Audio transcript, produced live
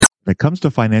When it comes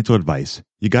to financial advice,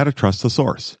 you got to trust the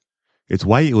source. It's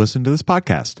why you listen to this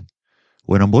podcast.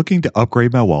 When I'm looking to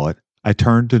upgrade my wallet, I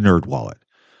turn to NerdWallet.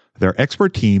 Their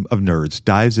expert team of nerds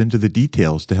dives into the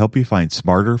details to help you find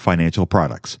smarter financial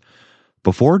products.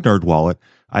 Before NerdWallet,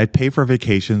 I'd pay for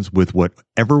vacations with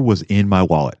whatever was in my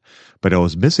wallet, but I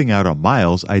was missing out on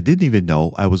miles I didn't even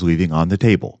know I was leaving on the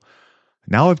table.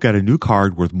 Now I've got a new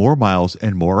card worth more miles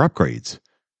and more upgrades.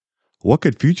 What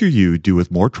could future you do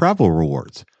with more travel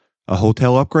rewards? A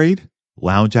hotel upgrade?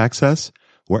 Lounge access?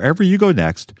 Wherever you go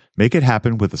next, make it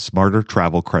happen with a smarter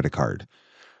travel credit card.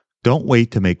 Don't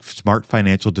wait to make smart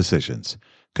financial decisions.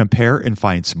 Compare and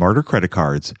find smarter credit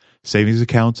cards, savings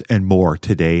accounts, and more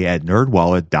today at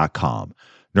nerdwallet.com.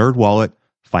 NerdWallet,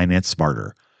 finance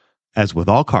smarter. As with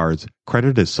all cards,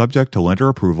 credit is subject to lender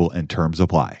approval and terms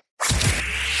apply.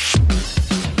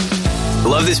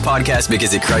 Love this podcast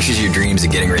because it crushes your dreams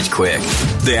of getting rich quick.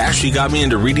 They actually got me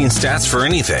into reading stats for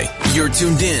anything. You're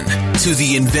tuned in to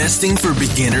the Investing for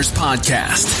Beginners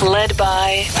podcast. Led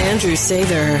by Andrew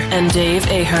Sather and Dave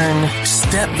Ahern.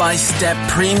 Step-by-step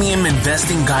premium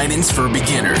investing guidance for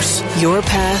beginners. Your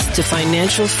path to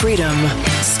financial freedom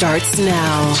starts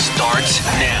now. Starts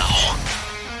now.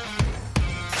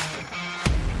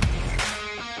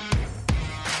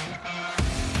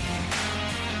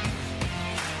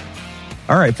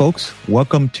 All right, folks,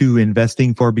 welcome to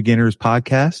Investing for Beginners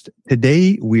podcast.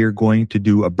 Today, we are going to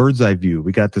do a bird's eye view.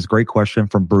 We got this great question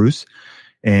from Bruce,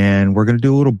 and we're going to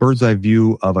do a little bird's eye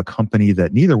view of a company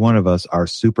that neither one of us are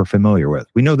super familiar with.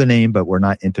 We know the name, but we're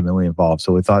not intimately involved.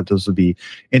 So we thought this would be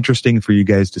interesting for you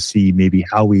guys to see maybe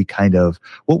how we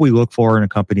what we look for in a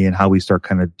company and how we start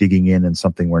kind of digging in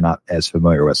something we're not as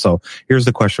familiar with. So here's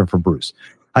the question from Bruce.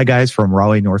 Hi guys from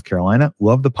Raleigh, North Carolina.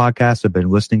 Love the podcast. I've been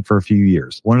listening for a few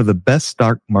years. One of the best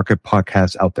stock market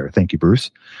podcasts out there. Thank you,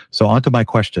 Bruce. So on to my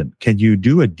question. Can you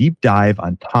do a deep dive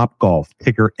on Topgolf,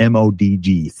 ticker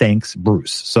MODG? Thanks,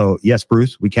 Bruce. So yes,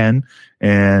 Bruce, we can,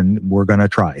 and we're going to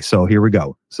try. So here we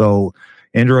go. So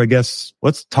Andrew, I guess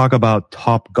let's talk about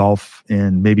Topgolf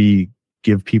and maybe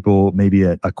give people maybe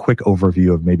a quick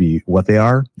overview of maybe what they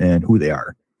are and who they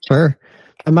are. Sure.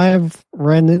 I might have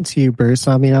run into you, Bruce.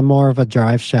 I mean, I'm more of a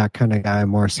Drive Shack kind of guy,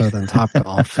 more so than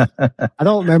Topgolf. I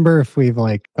don't remember if we've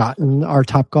gotten our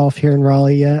Topgolf here in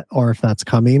Raleigh yet, or if that's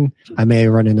coming. I may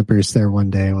run into Bruce there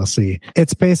one day. We'll see.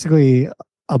 It's basically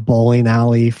a bowling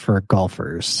alley for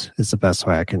golfers is the best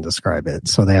way I can describe it.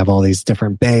 So they have all these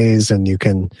different bays, and you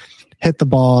can hit the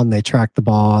ball, and they track the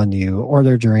ball, and you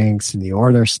order drinks, and you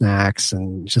order snacks,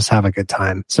 and just have a good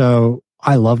time. So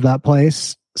I love that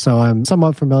place. So I'm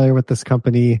somewhat familiar with this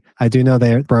company. I do know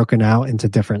they're broken out into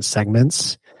different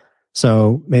segments.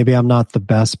 So maybe I'm not the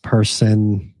best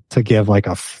person to give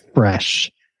a fresh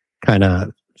kind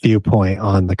of viewpoint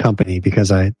on the company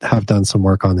because I have done some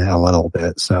work on it a little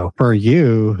bit. So for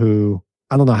you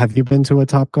I don't know, have you been to a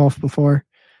Topgolf before?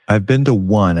 I've been to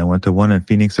one. I went to one in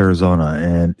Phoenix, Arizona,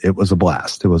 and it was a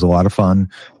blast. It was a lot of fun.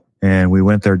 And we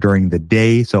went there during the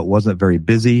day, so it wasn't very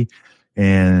busy.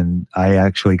 And I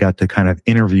actually got to kind of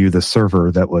interview the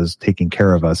server that was taking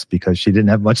care of us because she didn't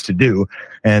have much to do.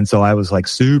 And so I was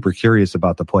super curious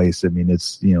about the place. I mean,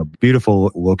 it's, beautiful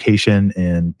location,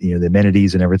 and, the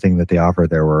amenities and everything that they offer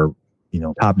there were,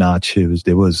 top notch.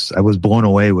 I was blown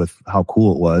away with how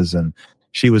cool it was. And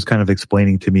she was kind of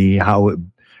explaining to me how in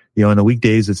the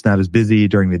weekdays, it's not as busy.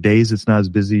 During the days, it's not as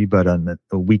busy. But on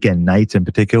the weekend nights in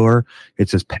particular,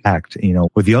 it's just packed.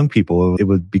 With young people, it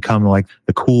would become like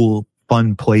the cool,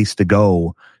 fun place to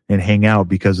go and hang out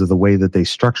because of the way that they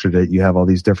structured it. You have all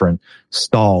these different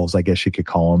stalls, I guess you could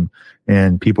call them,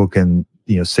 and people can,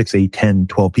 6, 8, 10,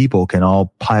 12 people can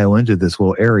all pile into this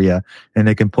little area, and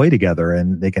they can play together,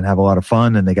 and they can have a lot of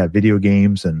fun, and they got video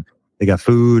games, and they got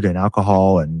food and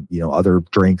alcohol and, other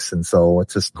drinks. And so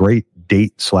it's this great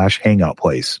date/hangout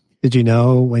place. Did you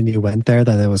know when you went there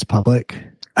that it was public?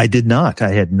 I did not. I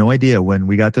had no idea when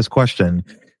we got this question.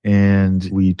 And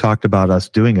we talked about us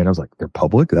doing it. I was like, they're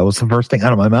public? That was the first thing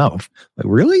out of my mouth. Like,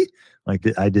 really? I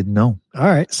didn't know. All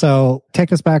right. So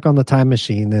take us back on the time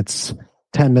machine. It's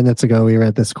 10 minutes ago we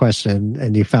read this question,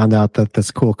 and you found out that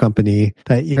this cool company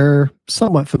that you're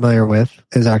somewhat familiar with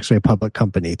is actually a public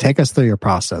company. Take us through your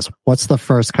process. What's the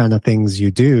first kind of things you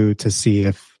do to see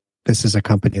if this is a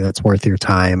company that's worth your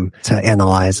time to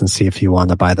analyze and see if you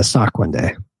want to buy the stock one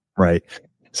day? Right.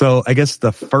 So I guess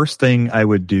the first thing I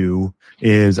would do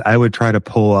is I would try to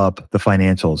pull up the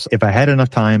financials. If I had enough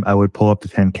time, I would pull up the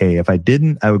 10K. If I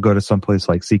didn't, I would go to someplace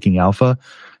like Seeking Alpha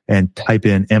and type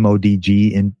in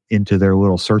MODG into their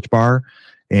little search bar.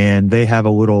 and they have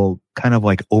a little kind of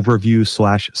like overview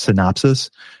 / synopsis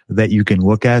that you can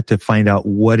look at to find out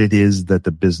what it is that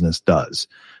the business does.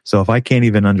 So if I can't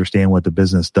even understand what the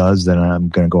business does, then I'm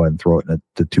going to go ahead and throw it in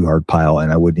the too hard pile,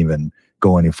 and I wouldn't even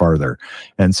go any farther.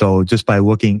 And so just by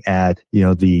looking at,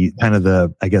 the kind of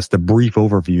the brief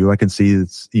overview, I can see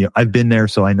it's, I've been there,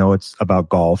 so I know it's about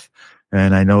golf.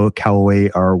 And I know Callaway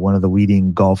are one of the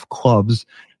leading golf clubs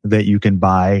that you can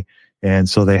buy. And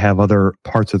so they have other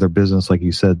parts of their business, like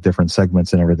you said, different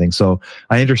segments and everything. So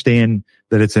I understand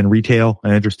that it's in retail. I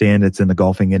understand it's in the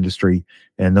golfing industry.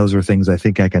 And those are things I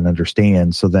think I can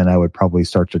understand. So then I would probably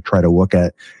start to try to look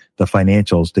at the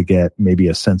financials to get maybe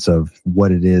a sense of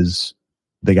what it is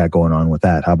they got going on with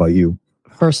that. How about you?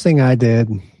 First thing I did,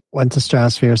 went to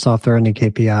Stratosphere, saw if there were any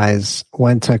KPIs,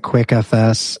 went to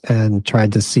QuickFS and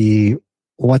tried to see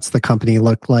what's the company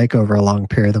looked like over a long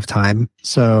period of time.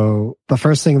 So the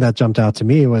first thing that jumped out to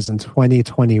me was in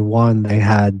 2021, they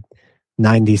had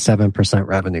 97%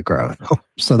 revenue growth.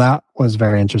 So that was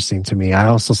very interesting to me. I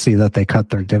also see that they cut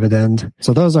their dividend.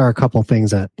 So those are a couple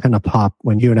things that kind of pop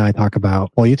when you and I talk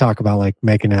about, you talk about like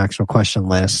making an actual question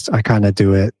list. I kind of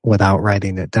do it without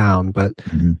writing it down, but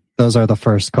those are the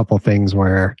first couple things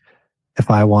where if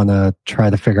I want to try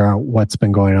to figure out what's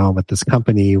been going on with this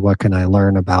company, what can I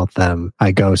learn about them?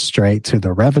 I go straight to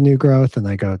the revenue growth and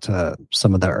I go to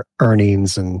some of their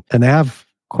earnings and they have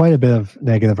quite a bit of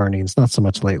negative earnings, not so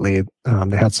much lately.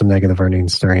 They had some negative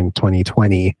earnings during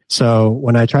 2020. So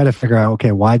when I try to figure out,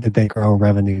 okay, why did they grow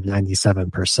revenue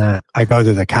 97%? I go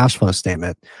to the cash flow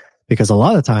statement because a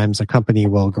lot of times a company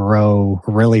will grow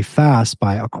really fast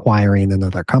by acquiring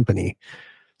another company.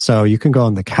 So you can go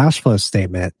on the cash flow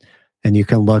statement and you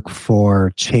can look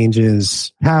for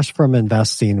changes, cash from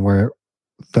investing where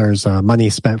there's money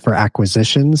spent for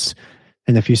acquisitions.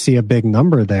 And if you see a big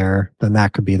number there, then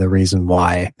that could be the reason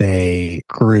why they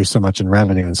grew so much in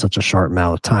revenue in such a short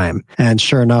amount of time. And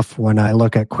sure enough, when I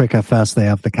look at QuickFS, they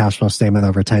have the cash flow statement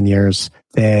over 10 years.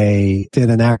 They did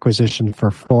an acquisition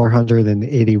for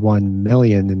 $481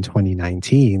 million in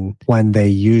 2019 when they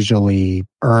usually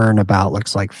earn about,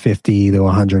 looks like 50 to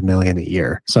 100 million a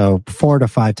year. So 4 to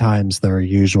 5 times their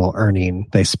usual earning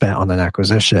they spent on an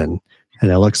acquisition.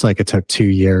 And it looks like it took 2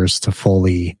 years to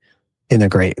fully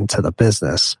integrate into the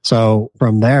business. So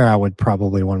from there, I would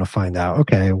probably want to find out,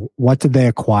 okay, what did they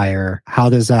acquire? How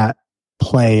does that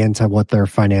play into what their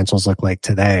financials look like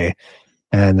today?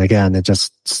 And again, it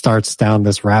just starts down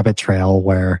this rabbit trail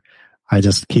where I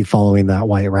just keep following that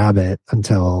white rabbit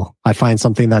until I find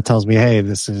something that tells me, hey,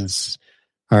 this is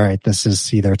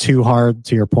either too hard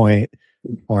to your point,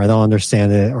 or I don't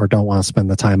understand it, or don't want to spend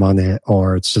the time on it,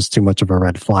 or it's just too much of a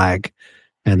red flag,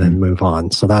 and then move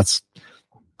on. So that's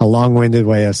a long-winded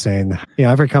way of saying,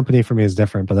 every company for me is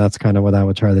different, but that's kind of what I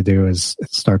would try to do is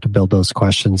start to build those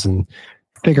questions and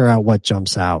figure out what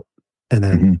jumps out and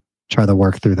then try to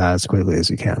work through that as quickly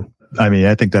as you can. I mean,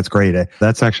 I think that's great.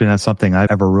 That's actually not something I've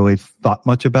ever really thought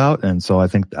much about. And so I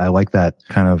think I like that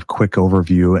kind of quick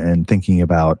overview and thinking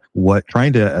about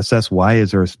trying to assess why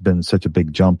has there been such a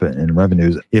big jump in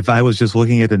revenues. If I was just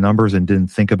looking at the numbers and didn't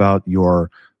think about your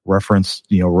reference,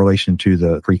 relation to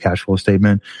the free cash flow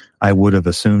statement, I would have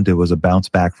assumed it was a bounce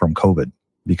back from COVID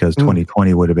because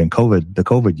 2020 would have been the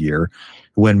COVID year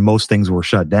when most things were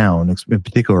shut down, in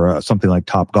particular, something like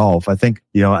Topgolf. I think,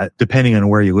 depending on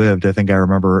where you lived, I think I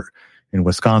remember in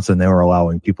Wisconsin, they were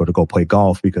allowing people to go play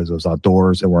golf because it was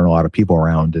outdoors. There weren't a lot of people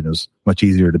around and it was much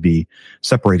easier to be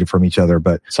separated from each other.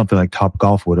 But something like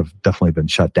Topgolf would have definitely been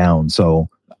shut down. So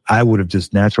I would have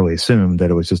just naturally assumed that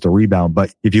it was just a rebound.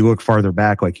 But if you look farther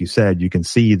back, like you said, you can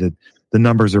see that the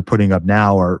numbers they're putting up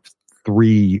now are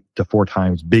 3 to 4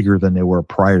 times bigger than they were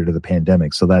prior to the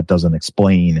pandemic. So that doesn't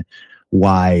explain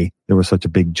why there was such a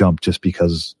big jump just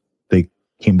because they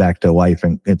came back to life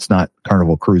and it's not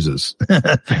Carnival Cruises.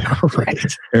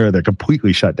 Right. They're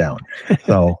completely shut down.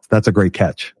 So that's a great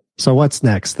catch. So what's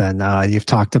next then? You've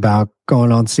talked about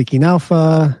going on Seeking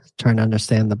Alpha, trying to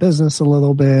understand the business a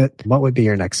little bit. What would be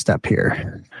your next step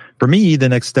here? For me, the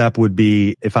next step would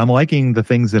be if I'm liking the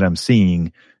things that I'm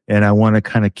seeing and I want to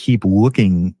kind of keep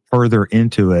looking further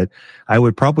into it, I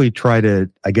would probably try to,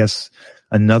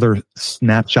 another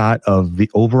snapshot of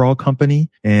the overall company.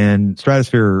 And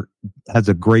Stratosphere has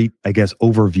a great,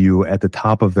 overview at the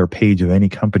top of their page of any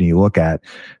company you look at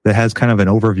that has kind of an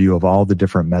overview of all the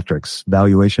different metrics,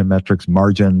 valuation metrics,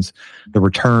 margins, the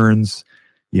returns,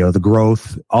 the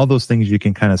growth, all those things you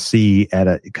can kind of see at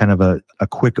a kind of a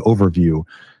quick overview.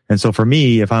 And so for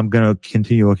me, if I'm going to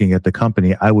continue looking at the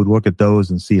company, I would look at those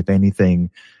and see if anything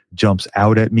jumps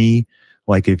out at me.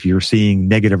 Like if you're seeing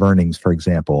negative earnings, for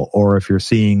example, or if you're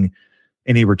seeing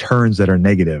any returns that are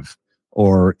negative,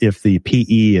 or if the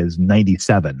PE is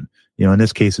 97, in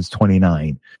this case, it's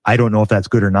 29. I don't know if that's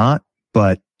good or not,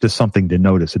 but just something to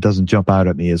notice. It doesn't jump out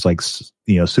at me as like,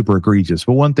 super egregious.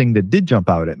 But one thing that did jump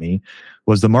out at me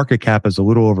was the market cap is a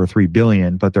little over 3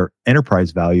 billion, but their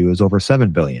enterprise value is over 7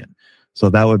 billion. So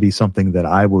that would be something that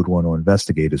I would want to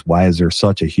investigate, is why is there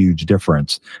such a huge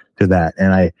difference to that?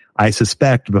 And I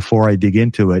suspect, before I dig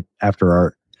into it, after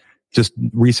our just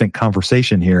recent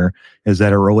conversation here, is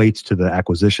that it relates to the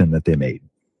acquisition that they made,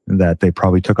 that they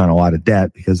probably took on a lot of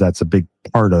debt, because that's a big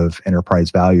part of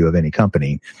enterprise value of any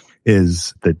company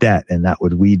is the debt. And that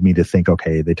would lead me to think,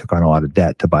 okay, they took on a lot of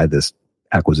debt to buy this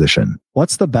acquisition.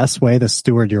 What's the best way to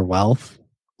steward your wealth?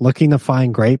 Looking to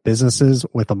find great businesses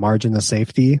with a margin of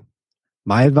safety?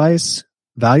 My advice,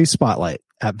 Value Spotlight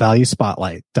at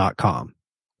valuespotlight.com.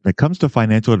 When it comes to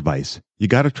financial advice, you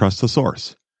got to trust the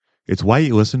source. It's why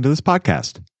you listen to this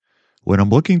podcast. When I'm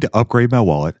looking to upgrade my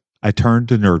wallet, I turn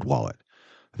to NerdWallet.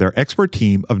 Their expert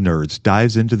team of nerds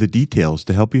dives into the details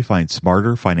to help you find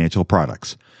smarter financial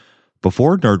products.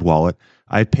 Before NerdWallet,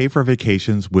 I'd pay for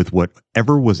vacations with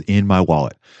whatever was in my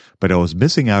wallet, but I was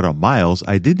missing out on miles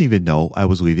I didn't even know I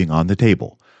was leaving on the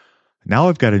table. Now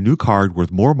I've got a new card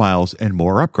worth more miles and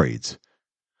more upgrades.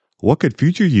 What could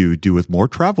future you do with more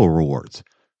travel rewards?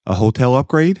 A hotel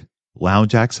upgrade?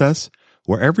 Lounge access?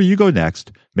 Wherever you go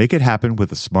next, make it happen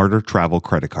with a smarter travel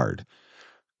credit card.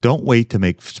 Don't wait to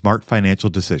make smart financial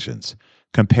decisions.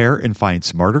 Compare and find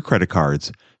smarter credit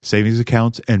cards, savings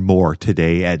accounts, and more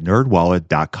today at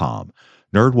nerdwallet.com.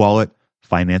 NerdWallet,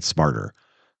 finance smarter.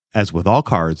 As with all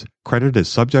cards, credit is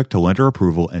subject to lender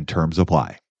approval and terms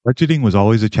apply. Budgeting was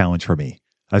always a challenge for me.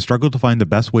 I struggled to find the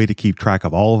best way to keep track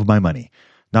of all of my money,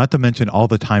 not to mention all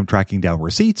the time tracking down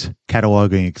receipts,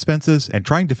 cataloging expenses, and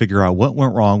trying to figure out what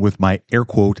went wrong with my air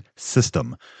quote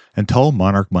system until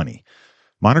Monarch Money.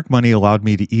 Monarch Money allowed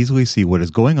me to easily see what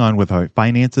is going on with my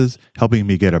finances, helping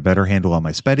me get a better handle on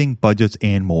my spending, budgets,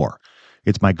 and more.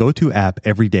 It's my go-to app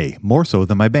every day, more so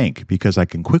than my bank, because I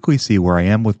can quickly see where I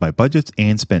am with my budgets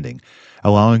and spending,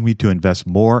 allowing me to invest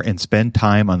more and spend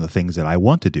time on the things that I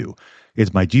want to do.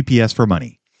 It's my GPS for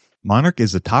money. Monarch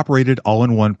is the top-rated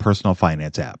all-in-one personal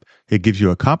finance app. It gives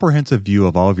you a comprehensive view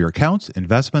of all of your accounts,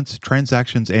 investments,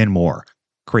 transactions, and more.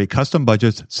 Create custom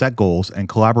budgets, set goals, and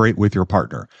collaborate with your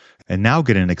partner. And now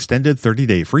get an extended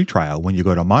 30-day free trial when you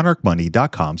go to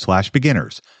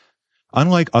monarchmoney.com/beginners.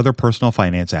 Unlike other personal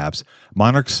finance apps,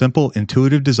 Monarch's simple,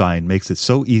 intuitive design makes it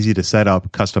so easy to set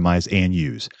up, customize, and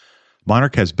use.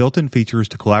 Monarch has built-in features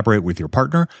to collaborate with your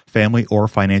partner, family, or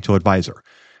financial advisor.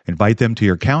 Invite them to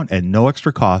your account at no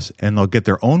extra cost, and they'll get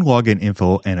their own login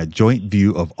info and a joint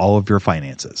view of all of your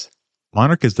finances.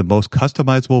 Monarch is the most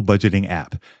customizable budgeting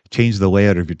app. Change the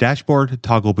layout of your dashboard,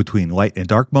 toggle between light and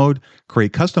dark mode,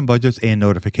 create custom budgets and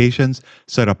notifications,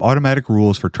 set up automatic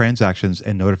rules for transactions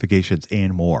and notifications,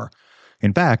 and more.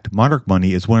 In fact, Monarch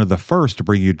Money is one of the first to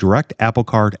bring you direct Apple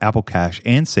Card, Apple Cash,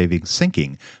 and savings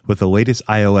syncing with the latest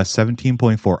iOS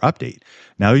 17.4 update.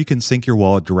 Now you can sync your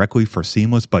wallet directly for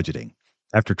seamless budgeting.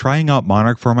 After trying out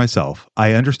Monarch for myself,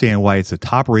 I understand why it's a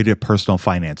top-rated personal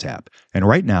finance app. And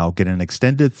right now, get an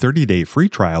extended 30-day free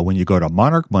trial when you go to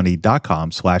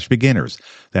monarchmoney.com/beginners.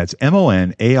 That's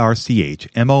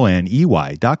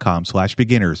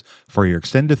monarchmoney.com/beginners for your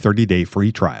extended 30-day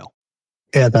free trial.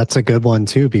 Yeah, that's a good one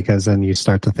too, because then you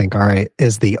start to think, all right,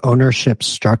 is the ownership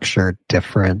structure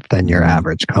different than your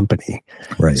average company?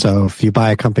 Right. So if you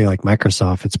buy a company like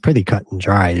Microsoft, it's pretty cut and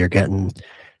dry. You're getting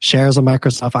shares of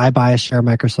Microsoft. I buy a share of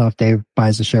Microsoft. Dave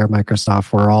buys a share of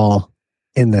Microsoft. We're all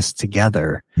in this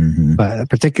together. Mm-hmm. But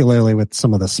particularly with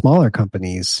some of the smaller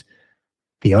companies,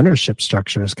 the ownership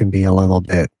structures can be a little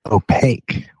bit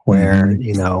opaque, where,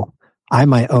 I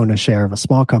might own a share of a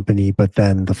small company, but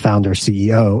then the founder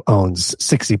CEO owns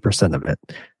 60% of it.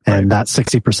 And that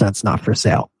 60% is not for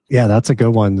sale. Yeah, that's a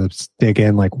good one. Let's dig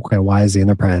in, like, okay, why is the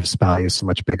enterprise value so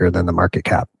much bigger than the market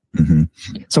cap? Mm-hmm.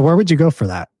 So where would you go for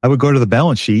that? I would go to the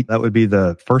balance sheet. That would be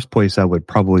the first place I would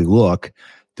probably look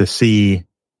to see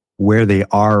where they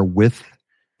are with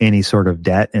any sort of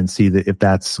debt and see that if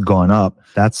that's gone up,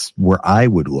 that's where I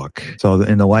would look. So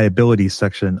in the liability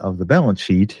section of the balance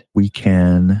sheet, we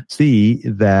can see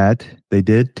that they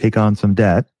did take on some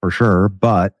debt for sure,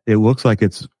 but it looks like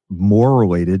it's more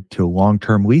related to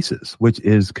long-term leases, which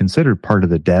is considered part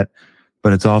of the debt,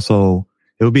 but it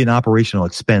would be an operational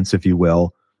expense, if you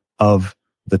will, of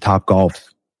the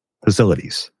Topgolf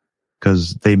facilities,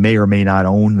 because they may or may not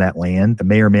own that land. They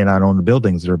may or may not own the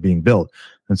buildings that are being built.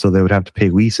 And so they would have to pay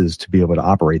leases to be able to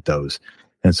operate those.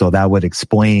 And so that would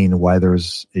explain why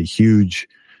there's a huge,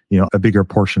 a bigger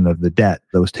portion of the debt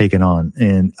that was taken on.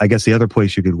 And I guess the other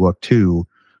place you could look to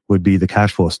would be the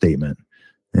cash flow statement.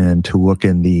 and to look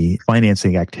in the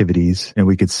financing activities, and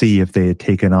we could see if they had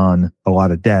taken on a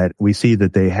lot of debt. We see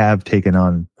that they have taken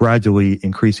on gradually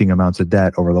increasing amounts of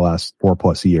debt over the last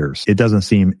 4+ years. It doesn't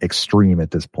seem extreme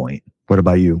at this point. What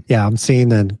about you? Yeah, I'm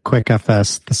seeing in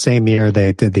QuickFS, the same year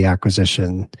they did the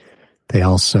acquisition, they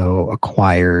also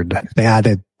they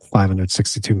added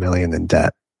 $562 million in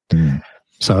debt.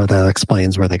 So that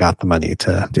explains where they got the money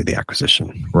to do the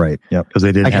acquisition. Right. Yep. Because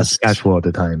they didn't have cash flow at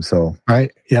the time. So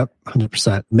right. Yep.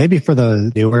 100%. Maybe for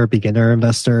the newer beginner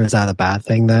investor, is that a bad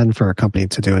thing then for a company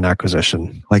to do an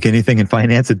acquisition? Like anything in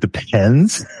finance, it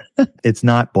depends. It's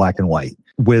not black and white.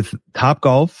 With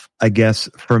Topgolf, I guess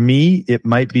for me, it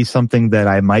might be something that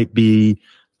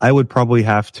I would probably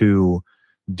have to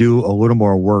do a little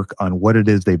more work on what it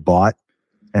is they bought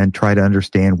and try to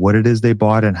understand what it is they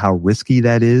bought and how risky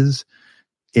that is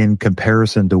in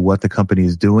comparison to what the company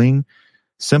is doing,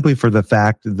 simply for the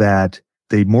fact that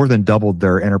they more than doubled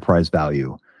their enterprise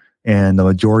value. And the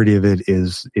majority of it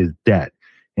is debt.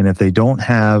 And if they don't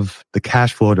have the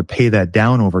cash flow to pay that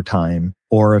down over time,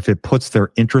 or if it puts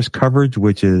their interest coverage,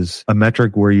 which is a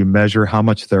metric where you measure how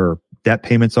much their debt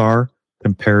payments are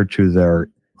compared to their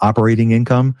operating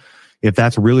income, if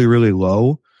that's really, really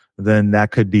low, then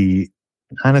that could be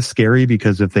kind of scary,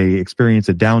 because if they experience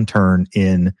a downturn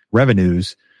in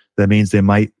revenues, that means they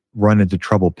might run into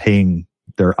trouble paying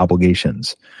their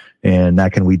obligations, and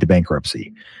that can lead to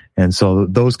bankruptcy. And so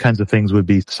those kinds of things would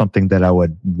be something that I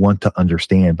would want to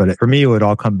understand. But for me, it would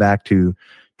all come back to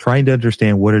trying to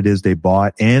understand what it is they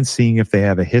bought and seeing if they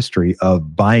have a history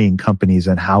of buying companies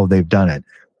and how they've done it.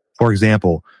 For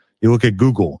example, you look at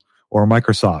Google or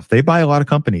Microsoft, they buy a lot of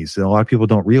companies. And a lot of people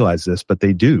don't realize this, but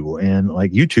they do. And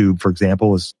like YouTube, for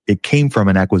example, it came from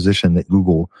an acquisition that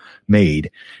Google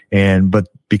made. But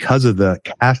because of the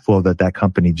cash flow that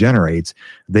company generates,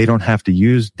 they don't have to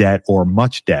use debt or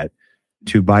much debt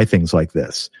to buy things like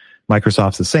this.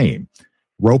 Microsoft's the same.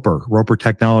 Roper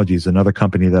Technologies, another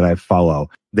company that I follow.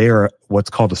 They are what's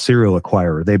called a serial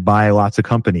acquirer. They buy lots of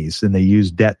companies and they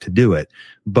use debt to do it.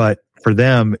 But for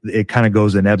them, it kind of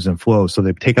goes in ebbs and flows. So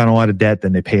they take on a lot of debt,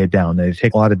 then they pay it down. They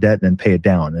take a lot of debt and then pay it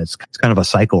down. And it's kind of a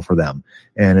cycle for them.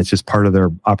 And it's just part of their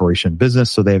operation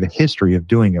business. So they have a history of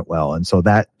doing it well. And so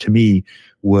that, to me,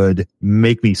 would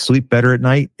make me sleep better at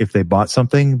night if they bought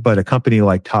something. But a company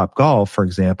like Topgolf, for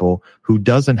example, who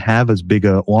doesn't have as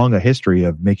long a history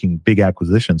of making big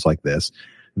acquisitions like this,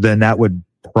 then that would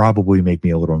probably make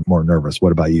me a little more nervous.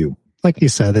 What about you? Like you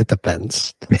said, it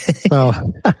depends.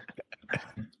 So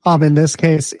in this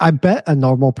case, I bet a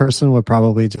normal person would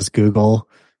probably just Google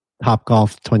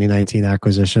Topgolf 2019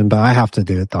 acquisition, but I have to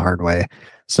do it the hard way.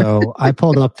 So I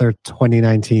pulled up their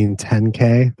 2019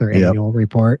 10K, their annual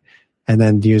report, and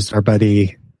then used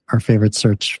our favorite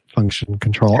search function,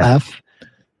 Control F,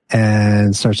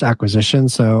 and search acquisition.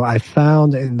 So I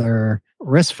found in their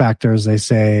risk factors, they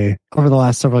say over the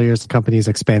last several years, the company is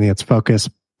expanding its focus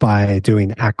by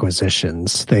doing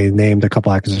acquisitions. They named a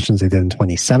couple acquisitions they did in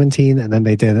 2017, and then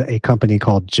they did a company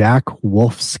called Jack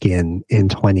Wolfskin in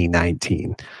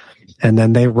 2019. And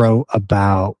then they wrote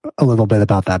a little bit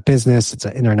about that business. It's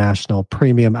an international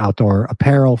premium outdoor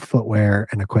apparel, footwear,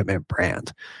 and equipment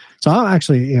brand. So I'm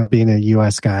actually, being a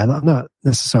US guy, I'm not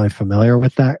necessarily familiar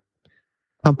with that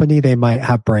company. They might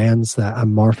have brands that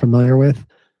I'm more familiar with,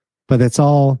 but it's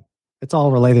all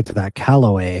related to that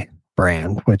Callaway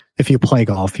brand, which if you play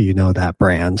golf, you know that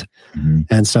brand. Mm-hmm.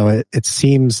 And so it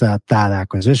seems that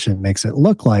acquisition makes it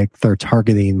look like they're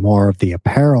targeting more of the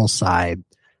apparel side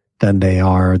than they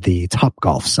are the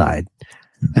Topgolf side.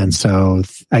 Mm-hmm. And so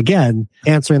again,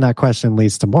 answering that question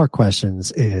leads to more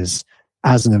questions is,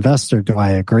 as an investor, do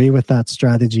I agree with that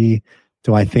strategy?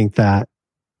 Do I think that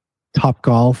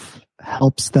Topgolf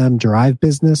helps them drive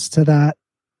business to that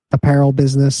apparel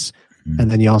business? Mm-hmm. And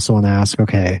then you also want to ask,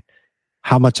 okay,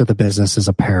 how much of the business is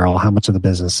apparel? How much of the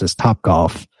business is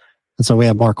Topgolf? And so we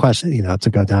have more questions, to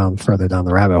go further down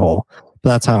the rabbit hole. But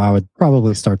that's how I would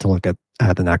probably start to look at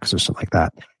an acquisition like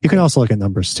that. You can also look at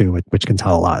numbers too, which can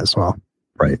tell a lot as well.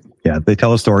 Right. Yeah. They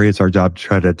tell a story. It's our job to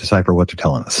try to decipher what they're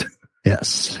telling us.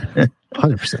 Yes.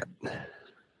 100%.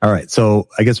 All right. So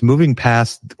I guess moving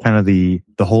past kind of the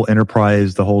whole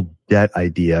enterprise, the whole debt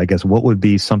idea, I guess what would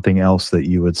be something else that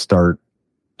you would start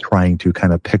trying to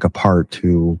kind of pick apart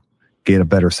to get a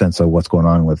better sense of what's going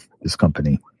on with this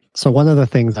company? So one of the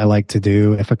things I like to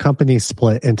do, if a company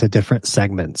split into different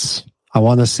segments, I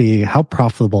want to see how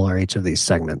profitable are each of these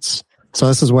segments. So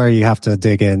this is where you have to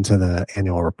dig into the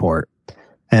annual report.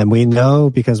 And we know,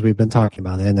 because we've been talking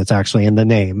about it, and it's actually in the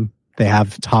name, they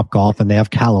have Topgolf and they have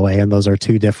Callaway, and those are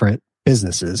two different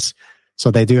businesses. So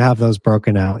they do have those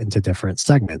broken out into different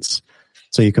segments.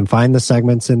 So you can find the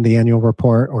segments in the annual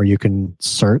report, or you can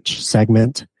search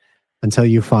segment until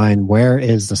you find where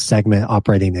is the segment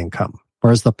operating income?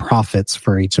 Where's the profits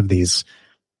for each of these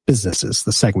businesses,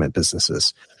 the segment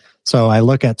businesses? So I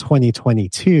look at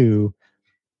 2022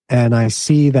 and I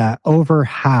see that over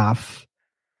half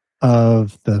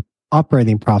of the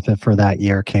operating profit for that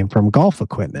year came from golf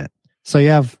equipment. So you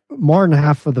have more than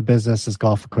half of the business is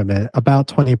golf equipment. About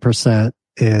 20%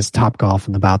 is Topgolf,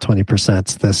 and about 20%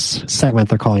 is this segment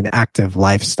they're calling active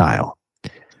lifestyle.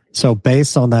 So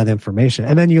based on that information,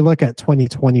 and then you look at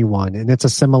 2021, and it's a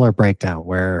similar breakdown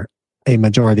where a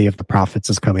majority of the profits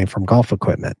is coming from golf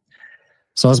equipment.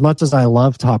 So as much as I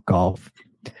love Topgolf,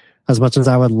 as much as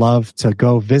I would love to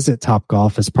go visit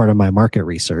Topgolf as part of my market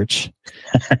research,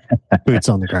 boots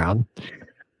on the ground,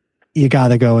 you got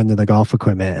to go into the golf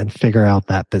equipment and figure out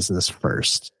that business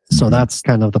first. So that's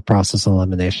kind of the process of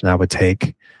elimination I would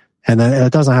take. And then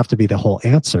it doesn't have to be the whole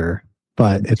answer,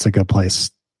 but it's a good place,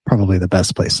 probably the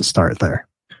best place to start there.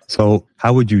 So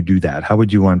how would you do that? How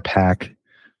would you unpack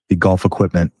the golf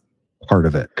equipment part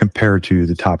of it compared to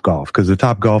the Topgolf? Because the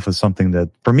Topgolf is something that,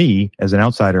 for me, as an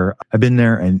outsider, I've been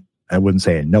there, and I wouldn't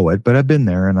say I know it, but I've been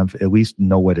there and I've at least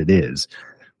know what it is.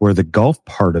 Where the golf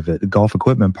part of it, the golf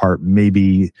equipment part, may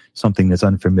be something that's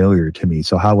unfamiliar to me.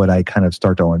 So how would I kind of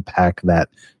start to unpack that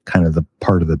kind of the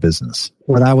part of the business?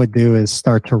 What I would do is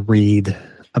start to read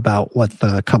about what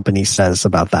the company says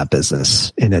about that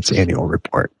business in its annual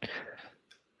report.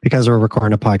 Because we're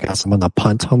recording a podcast, I'm going to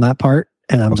punt on that part,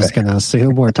 and I'm just going to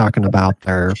assume we're talking about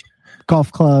their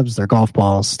golf clubs, their golf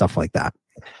balls, stuff like that.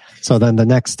 So then the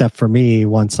next step for me,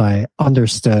 once I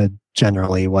understood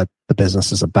generally what the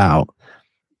business is about,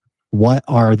 what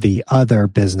are the other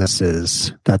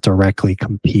businesses that directly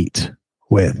compete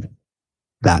with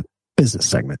that business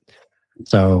segment?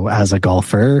 So as a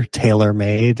golfer,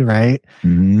 TaylorMade, right?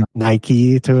 Mm-hmm.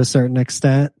 Nike to a certain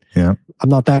extent. Yeah. I'm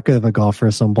not that good of a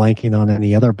golfer, so I'm blanking on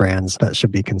any other brands that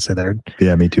should be considered.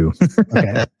 Yeah, me too.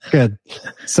 Okay, good.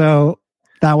 So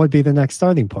that would be the next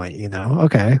starting point,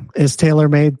 Okay, is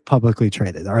TaylorMade publicly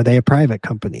traded? Are they a private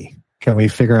company? Can we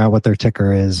figure out what their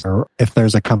ticker is, or if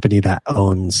there's a company that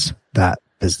owns that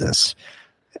business?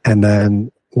 And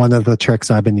then one of the tricks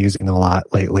I've been using a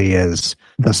lot lately is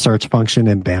the search function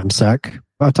in BAMSEC.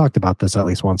 I've talked about this at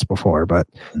least once before, but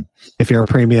if you're a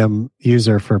premium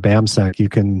user for BAMSEC, you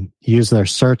can use their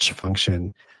search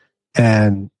function,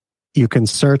 and you can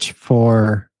search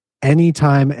for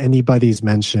anytime anybody's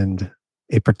mentioned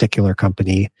a particular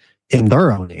company in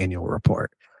their own annual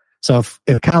report. So if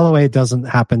Callaway doesn't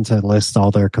happen to list all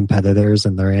their competitors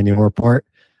in their annual report,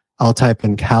 I'll type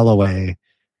in Callaway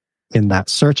in that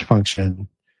search function.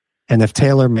 And if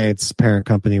TaylorMade's parent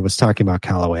company was talking about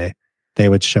Callaway, they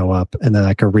would show up, and then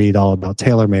I could read all about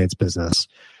TaylorMade's business.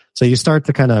 So you start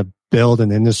to kind of build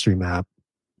an industry map.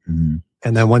 Mm-hmm.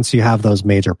 And then once you have those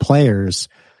major players,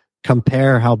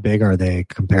 compare how big are they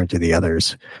compared to the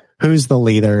others. Who's the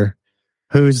leader?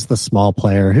 Who's the small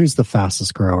player? Who's the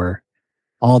fastest grower?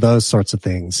 All those sorts of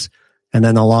things. And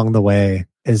then along the way,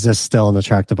 is this still an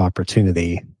attractive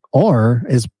opportunity? Or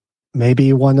is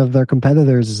maybe one of their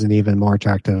competitors is an even more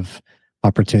attractive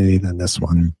opportunity than this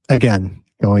one? Again,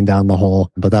 going down the hole,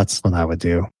 but that's what I would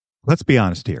do. Let's be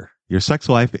honest here. Your sex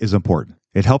life is important.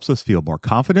 It helps us feel more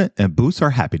confident and boosts our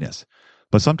happiness.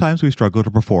 But sometimes we struggle to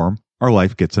perform, our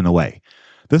life gets in the way.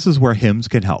 This is where Hims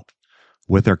can help.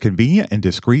 With their convenient and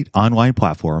discreet online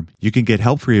platform, you can get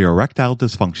help for your erectile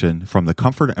dysfunction from the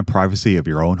comfort and privacy of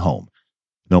your own home.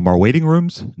 No more waiting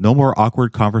rooms, no more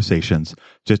awkward conversations,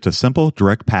 just a simple,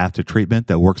 direct path to treatment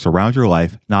that works around your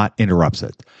life, not interrupts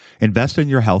it. Invest in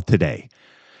your health today.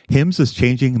 Hims is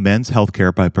changing men's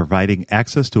healthcare by providing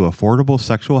access to affordable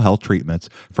sexual health treatments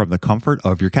from the comfort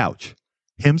of your couch.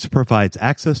 Hims provides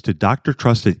access to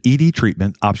doctor-trusted ED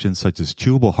treatment options such as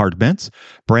chewable hard mints,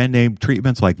 brand-name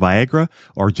treatments like Viagra,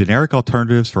 or generic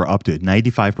alternatives for up to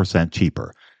 95%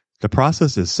 cheaper. The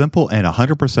process is simple and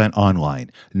 100% online.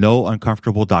 No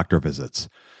uncomfortable doctor visits.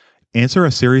 Answer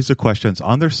a series of questions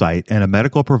on their site, and a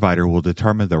medical provider will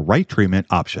determine the right treatment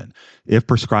option. If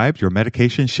prescribed, your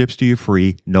medication ships to you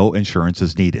free. No insurance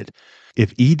is needed.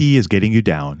 If ED is getting you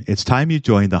down, it's time you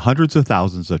join the hundreds of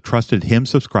thousands of trusted Hims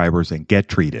subscribers and get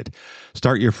treated.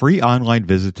 Start your free online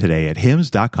visit today at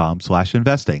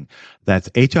hims.com/investing. That's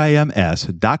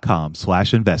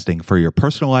HIMS.com/investing for your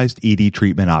personalized ED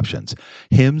treatment options.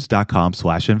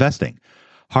 Hims.com/investing.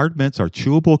 Hard mints are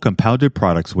chewable compounded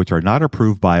products which are not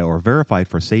approved by or verified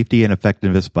for safety and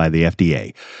effectiveness by the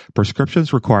FDA.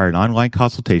 Prescriptions require an online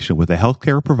consultation with a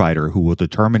healthcare provider who will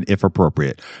determine if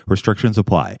appropriate. Restrictions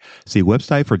apply. See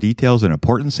website for details and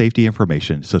important safety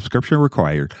information. Subscription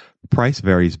required. Price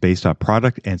varies based on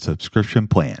product and subscription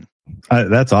plan.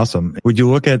 That's awesome. Would you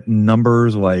look at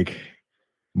numbers like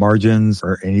margins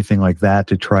or anything like that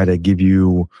to try to give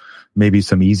you maybe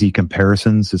some easy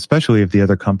comparisons, especially if the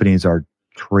other companies are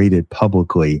traded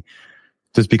publicly?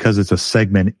 Just because it's a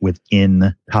segment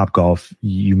within Topgolf,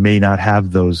 you may not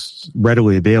have those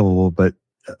readily available, but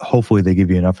hopefully they give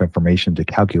you enough information to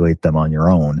calculate them on your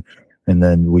own. And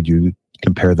then would you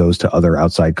compare those to other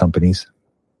outside companies?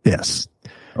 Yes.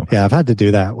 Okay. Yeah, I've had to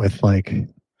do that with like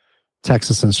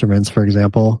Texas Instruments, for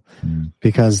example,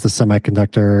 because the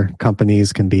semiconductor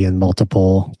companies can be in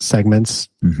multiple segments.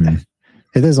 Mm-hmm.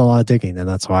 It is a lot of digging, and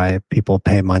that's why people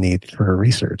pay money for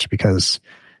research, because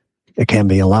it can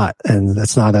be a lot. And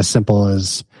it's not as simple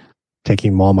as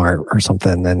taking Walmart or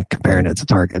something and comparing it to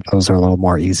Target. Those are a little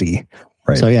more easy.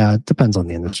 Right. So yeah, it depends on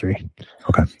the industry.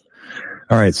 Okay.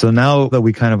 All right. So now that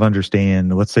we kind of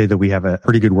understand, let's say that we have a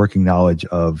pretty good working knowledge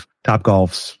of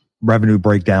Topgolf's revenue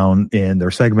breakdown and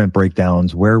their segment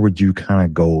breakdowns, where would you kind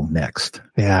of go next?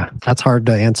 Yeah, that's hard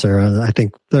to answer. I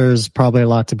think there's probably a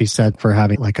lot to be said for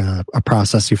having like a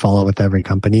process you follow with every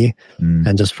company.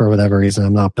 And just for whatever reason,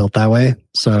 I'm not built that way.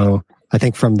 So I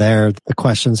think from there, the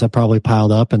questions have probably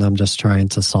piled up and I'm just trying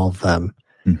to solve them.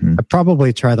 Mm-hmm. I'd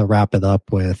probably try to wrap it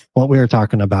up with what we were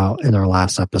talking about in our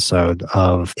last episode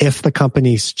of, if the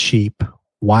company's cheap,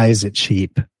 why is it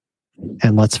cheap?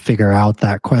 And let's figure out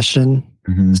that question.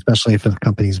 Mm-hmm. Especially if the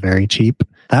company's very cheap.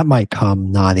 That might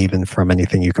come not even from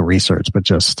anything you can research, but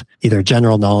just either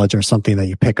general knowledge or something that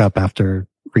you pick up after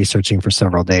researching for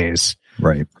several days.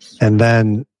 Right. And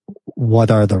then what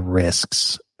are the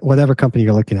risks? Whatever company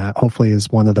you're looking at, hopefully is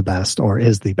one of the best or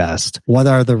is the best. What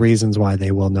are the reasons why they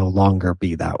will no longer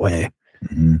be that way?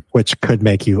 Mm-hmm. Which could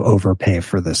make you overpay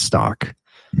for this stock.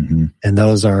 Mm-hmm. And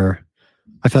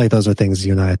I feel like those are things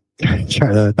you and I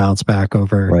try to bounce back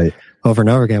over. Right. Over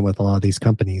and over again with a lot of these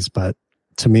companies. But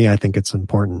to me, I think it's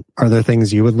important. Are there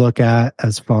things you would look at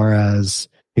as far as,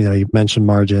 you mentioned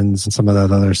margins and some of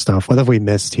that other stuff? What have we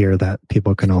missed here that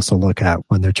people can also look at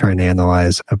when they're trying to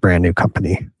analyze a brand new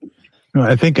company?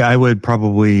 I think I would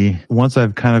probably, once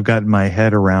I've kind of gotten my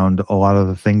head around a lot of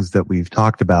the things that we've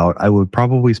talked about, I would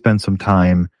probably spend some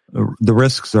time. The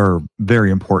risks are very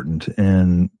important.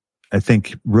 And I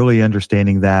think really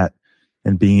understanding that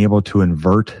and being able to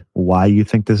invert why you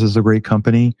think this is a great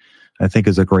company, I think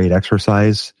is a great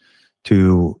exercise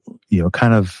to,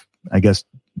 kind of, I guess,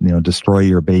 destroy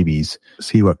your babies,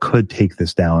 see what could take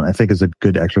this down. I think is a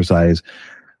good exercise.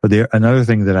 But another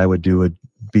thing that I would do would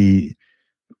be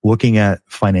looking at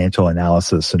financial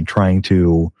analysis and trying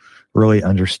to really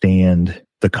understand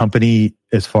the company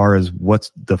as far as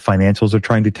what the financials are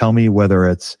trying to tell me, whether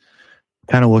it's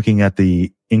kind of looking at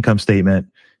the income statement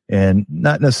and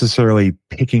not necessarily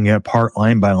picking it apart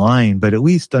line by line, but at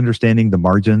least understanding the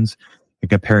margins and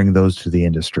comparing those to the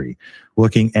industry.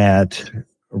 Looking at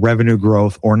revenue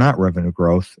growth or not revenue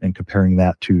growth and comparing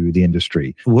that to the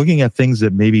industry. Looking at things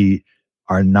that maybe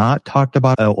are not talked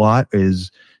about a lot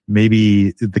is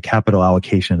maybe the capital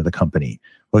allocation of the company.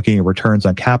 Looking at returns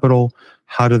on capital,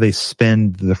 how do they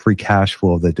spend the free cash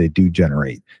flow that they do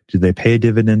generate? Do they pay a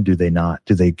dividend? Do they not?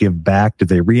 Do they give back? Do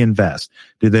they reinvest?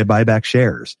 Do they buy back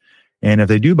shares? And if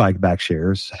they do buy back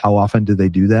shares, how often do they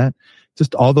do that?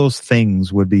 Just all those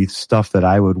things would be stuff that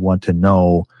I would want to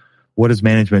know. What is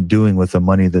management doing with the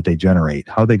money that they generate?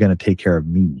 How are they going to take care of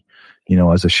me,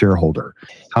 as a shareholder?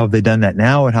 How have they done that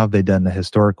now, and how have they done that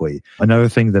historically? Another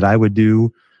thing that I would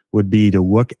do would be to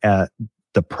look at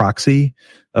the proxy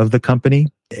of the company,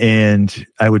 and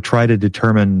I would try to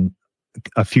determine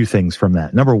a few things from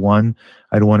that. Number one,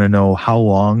 I'd want to know how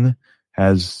long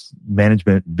has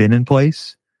management been in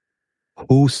place,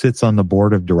 who sits on the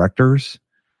board of directors,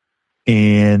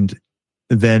 and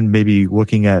then maybe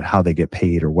looking at how they get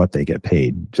paid or what they get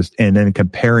paid, and then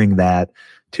comparing that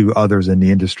to others in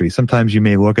the industry. Sometimes you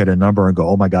may look at a number and go,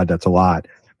 oh my God, that's a lot.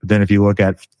 But then if you look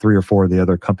at 3 or 4 of the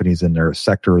other companies in their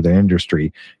sector or their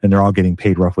industry, and they're all getting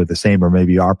paid roughly the same, or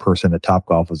maybe our person at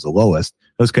Topgolf is the lowest,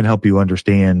 those can help you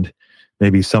understand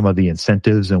maybe some of the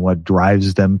incentives and what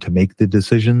drives them to make the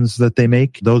decisions that they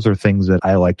make. Those are things that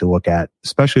I like to look at,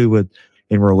 especially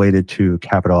in related to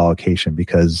capital allocation,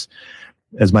 because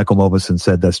as Michael Mobison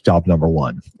said, that's job number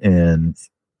one. And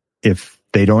if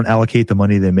they don't allocate the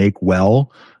money they make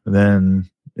well, then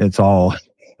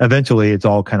eventually it's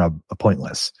all kind of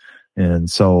pointless. And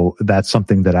so that's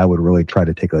something that I would really try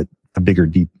to take a bigger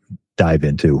deep dive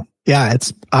into. Yeah,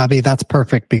 that's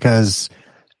perfect because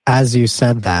as you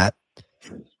said that,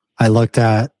 I looked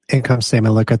at income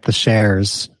statement, look at the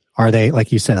shares. Are they,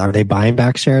 like you said, are they buying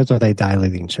back shares or are they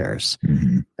diluting shares?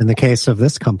 Mm-hmm. In the case of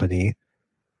this company,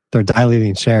 they're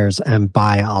diluting shares and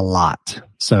by a lot.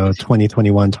 So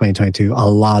 2021, 2022, a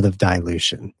lot of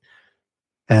dilution.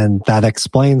 And that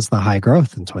explains the high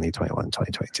growth in 2021,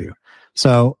 2022.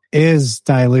 So is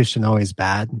dilution always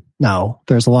bad? No.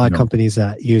 There's a lot of companies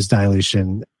that use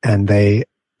dilution and they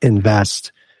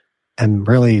invest. And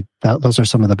really, those are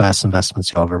some of the best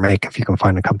investments you'll ever make if you can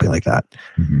find a company like that.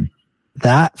 Mm-hmm.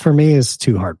 That, for me, is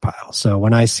too hard pile. So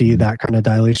when I see that kind of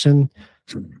dilution,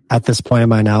 at this point in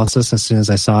my analysis, as soon as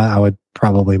I saw it, I would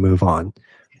probably move on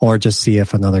or just see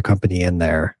if another company in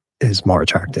there is more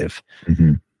attractive.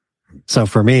 Mm-hmm. So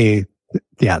for me,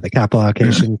 yeah, the capital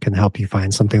allocation can help you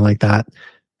find something like that.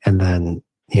 And then,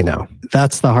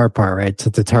 that's the hard part, right? To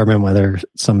determine whether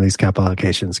some of these capital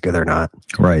allocations good or not.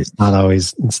 Right. It's not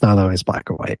always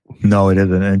black or white. No, it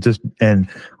isn't. And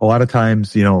a lot of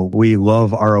times, we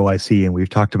love ROIC and we've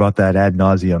talked about that ad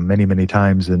nauseum many, many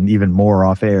times and even more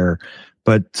off air.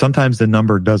 But sometimes the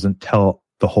number doesn't tell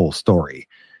the whole story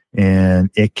and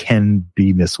it can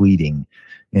be misleading.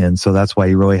 And so that's why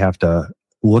you really have to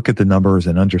look at the numbers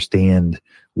and understand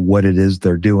what it is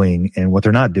they're doing and what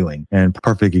they're not doing. And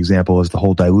perfect example is the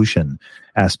whole dilution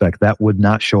aspect. That would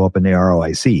not show up in the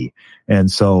ROIC.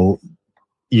 And so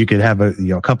you could have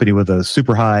a company with a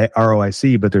super high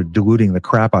ROIC, but they're diluting the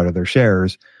crap out of their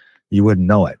shares. You wouldn't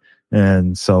know it.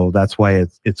 And so that's why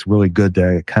it's really good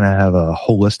to kind of have a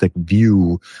holistic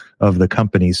view of the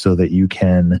company so that you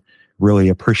can really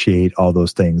appreciate all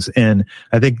those things. And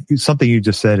I think something you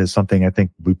just said is something I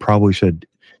think we probably should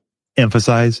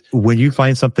emphasize. When you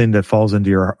find something that falls into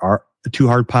your too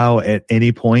hard pile at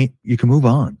any point, you can move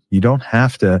on. You don't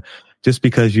have to, just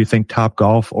because you think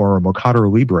Topgolf or Mercado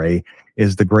Libre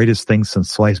is the greatest thing since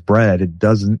sliced bread, it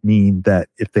doesn't mean that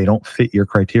if they don't fit your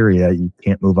criteria, you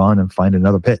can't move on and find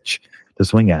another pitch to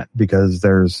swing at, because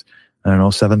there's,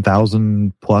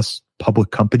 7,000 plus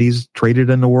public companies traded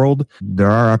in the world.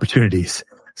 There are opportunities.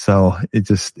 So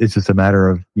it's just a matter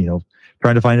of,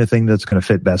 trying to find a thing that's going to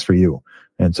fit best for you.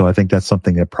 And so I think that's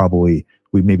something that probably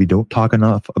we maybe don't talk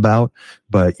enough about,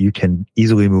 but you can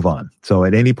easily move on. So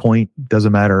at any point,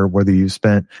 doesn't matter whether you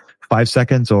spent 5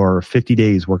 seconds or 50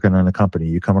 days working on a company,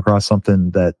 you come across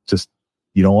something that just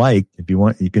you don't like. If you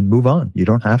want, you can move on. You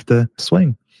don't have to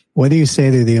swing. What do you say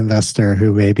to the investor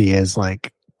who maybe is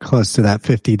like close to that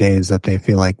 50 days that they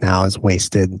feel like now is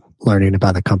wasted learning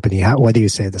about a company? What do you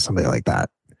say to somebody like that?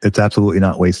 It's absolutely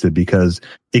not wasted, because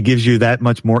it gives you that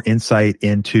much more insight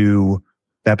into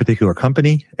that particular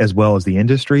company as well as the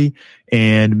industry.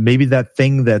 And maybe that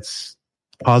thing that's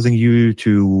causing you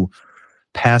to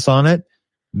pass on it,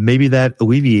 maybe that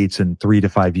alleviates in 3 to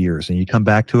 5 years and you come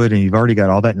back to it and you've already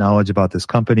got all that knowledge about this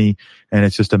company. And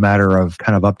it's just a matter of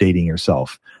kind of updating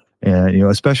yourself. And,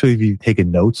 especially if you've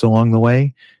taken notes along the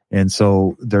way. And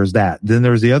so there's that. Then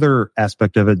there's the other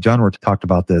aspect of it. John talked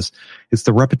about this. It's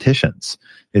the repetitions.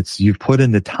 It's you've put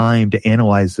in the time to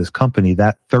analyze this company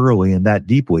that thoroughly and that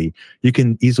deeply. You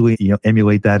can easily,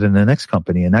 emulate that in the next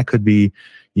company. And that could be,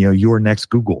 your next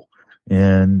Google.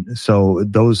 And so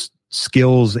those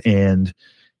skills and,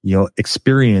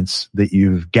 experience that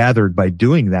you've gathered by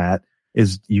doing that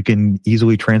is you can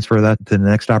easily transfer that to the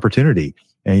next opportunity.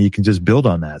 And you can just build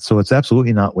on that. So it's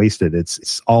absolutely not wasted.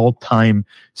 It's all time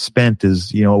spent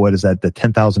is, what is that? The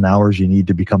 10,000 hours you need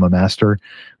to become a master,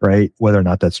 right? Whether or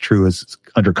not that's true is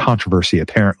under controversy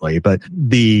apparently, but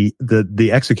the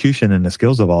execution and the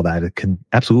skills of all that, it can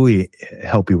absolutely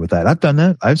help you with that. I've done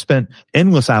that. I've spent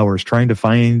endless hours trying to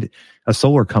find a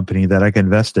solar company that I can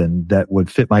invest in that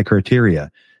would fit my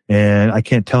criteria. And I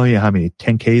can't tell you how many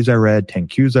 10Ks I read,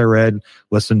 10Qs I read,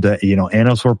 listened to,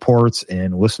 analyst reports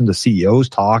and listened to CEOs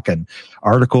talk and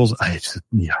articles.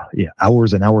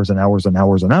 Hours and hours and hours and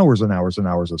hours and hours and hours and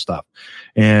hours of stuff.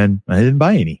 And I didn't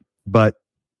buy any, but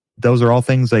those are all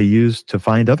things I use to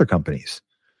find other companies.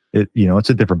 It's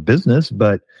a different business,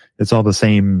 but it's all the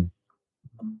same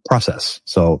process.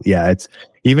 So yeah, it's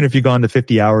even if you've gone to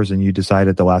 50 hours and you decide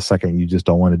at the last second you just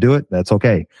don't want to do it, that's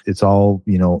okay. It's all,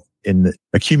 in the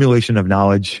accumulation of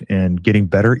knowledge and getting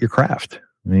better at your craft.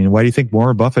 I mean, why do you think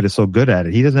Warren Buffett is so good at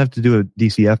it? He doesn't have to do a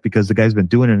DCF because the guy's been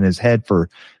doing it in his head for,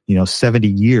 70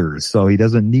 years. So he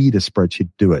doesn't need a spreadsheet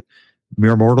to do it.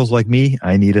 Mere mortals like me,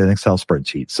 I need an Excel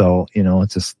spreadsheet. So,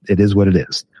 it is what it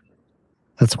is.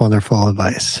 That's wonderful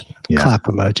advice. Yeah. Clap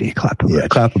emoji. Yeah,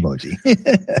 clap emoji.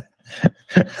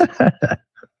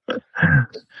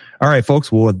 All right,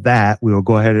 folks. Well, with that, we will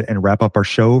go ahead and wrap up our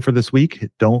show for this week.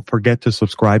 Don't forget to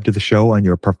subscribe to the show on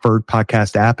your preferred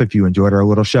podcast app if you enjoyed our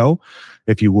little show.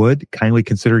 If you would, kindly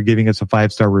consider giving us a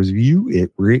 5-star review.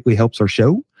 It greatly helps our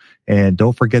show. And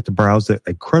don't forget to browse the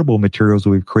incredible materials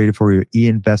we've created for you at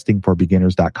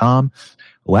einvestingforbeginners.com.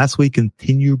 Lastly,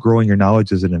 continue growing your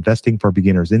knowledge as an Investing for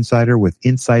Beginners insider with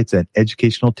insights and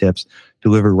educational tips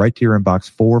delivered right to your inbox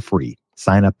for free.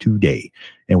 Sign up today.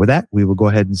 And with that, we will go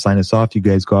ahead and sign us off. You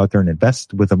guys go out there and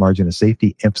invest with a margin of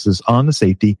safety, emphasis on the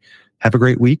safety. Have a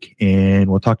great week, and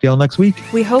we'll talk to y'all next week.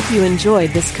 We hope you enjoyed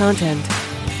this content.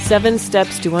 7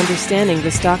 Steps to Understanding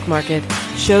the Stock Market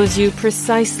shows you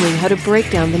precisely how to break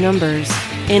down the numbers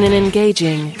in an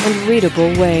engaging and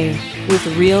readable way with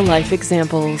real-life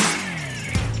examples.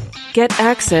 Get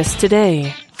access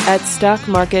today at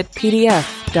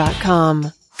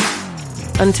stockmarketpdf.com.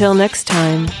 Until next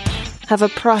time, have a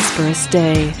prosperous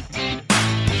day.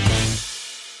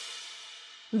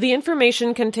 The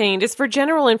information contained is for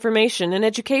general information and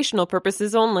educational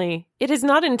purposes only. It is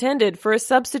not intended for a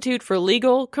substitute for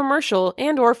legal, commercial,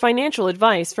 and/or financial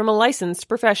advice from a licensed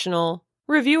professional.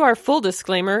 Review our full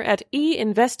disclaimer at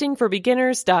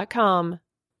einvestingforbeginners.com.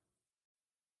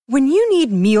 When you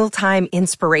need mealtime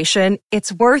inspiration,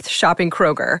 it's worth shopping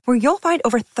Kroger, where you'll find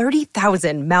over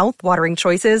 30,000 mouth-watering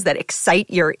choices that excite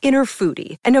your inner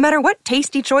foodie. And no matter what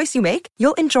tasty choice you make,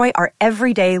 you'll enjoy our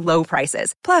everyday low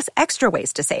prices, plus extra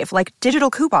ways to save, like digital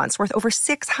coupons worth over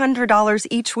 $600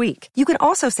 each week. You can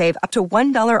also save up to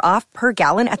 $1 off per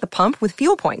gallon at the pump with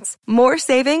fuel points. More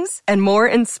savings and more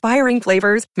inspiring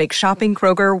flavors make shopping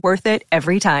Kroger worth it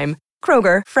every time.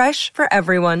 Kroger, fresh for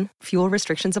everyone. Fuel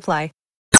restrictions apply.